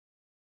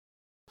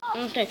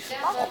Okay.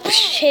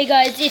 Hey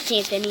guys, it's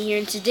Anthony here,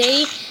 and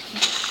today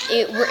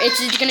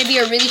it's gonna be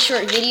a really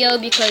short video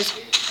because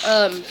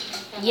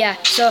yeah.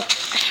 So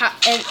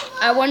and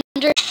I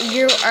wonder,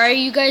 are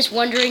you guys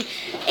wondering,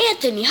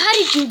 Anthony, how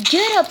did you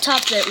get up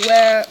top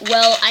there?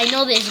 Well, I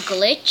know this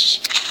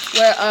glitch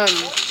where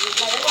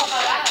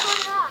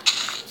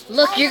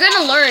look, you're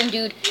gonna learn,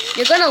 dude.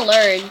 You're gonna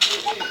learn.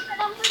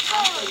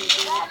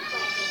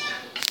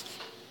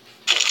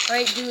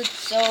 Alright, dude.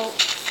 So.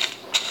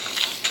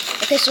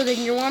 Okay, so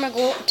then you want to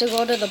go to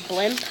the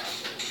blimp.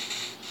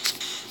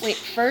 Wait,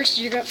 first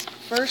you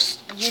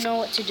know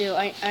what to do.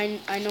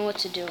 I know what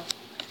to do.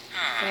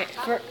 Right,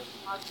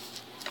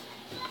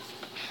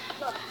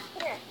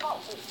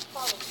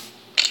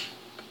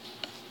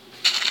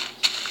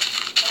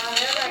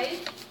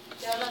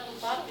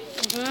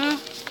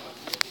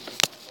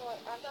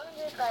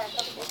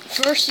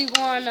 First you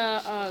go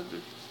on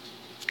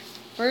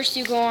First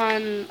you go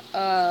on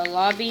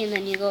lobby, and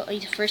then you go.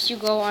 First you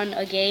go on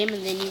a game,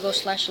 and then you go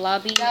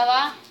 /lobby.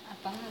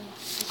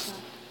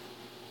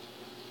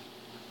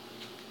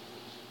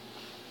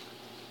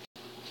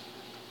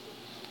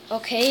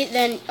 Okay,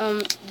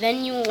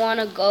 then you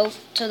wanna go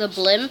to the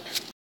blimp.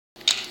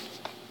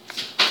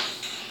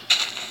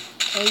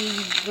 Okay,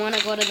 you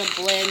wanna go to the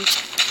blimp.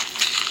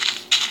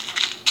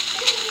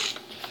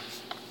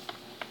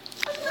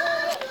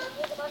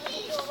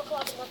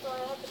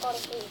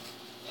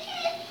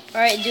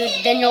 Alright, dude,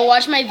 then you'll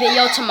watch my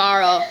video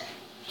tomorrow.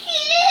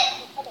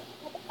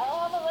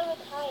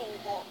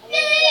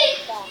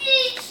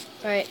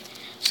 Alright,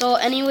 so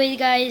anyway,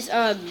 guys,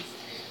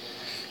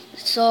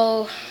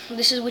 so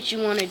this is what you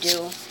want to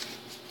do.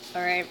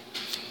 Alright,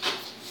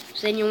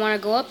 so then you want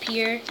to go up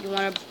here, you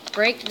want to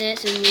break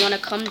this, and you want to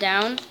come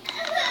down.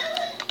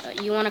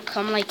 You want to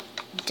come like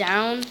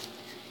down.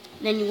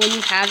 Then when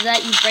you have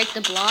that, you break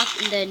the block,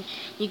 and then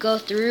you go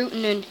through,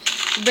 and then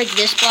you break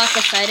this block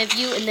aside of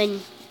you, and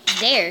then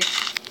there,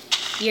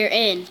 you're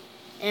in.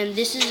 And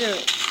this is a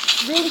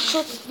really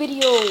short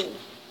video.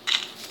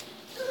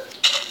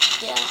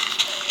 Yeah.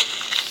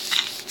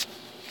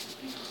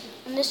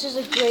 And this is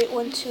a great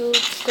one too,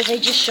 because I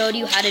just showed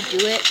you how to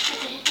do it.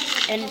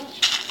 And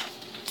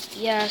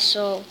yeah,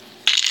 so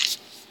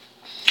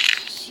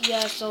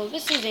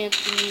this is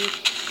Anthony,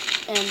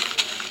 and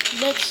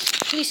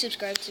please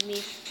subscribe to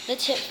me.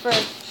 Let's hit for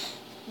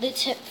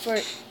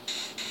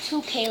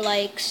 2K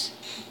likes,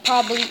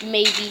 probably,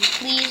 maybe,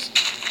 please.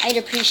 I'd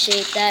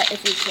appreciate that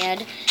if we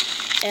can.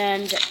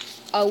 And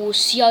I will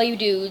see all you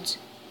dudes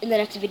in the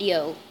next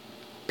video.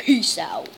 Peace out.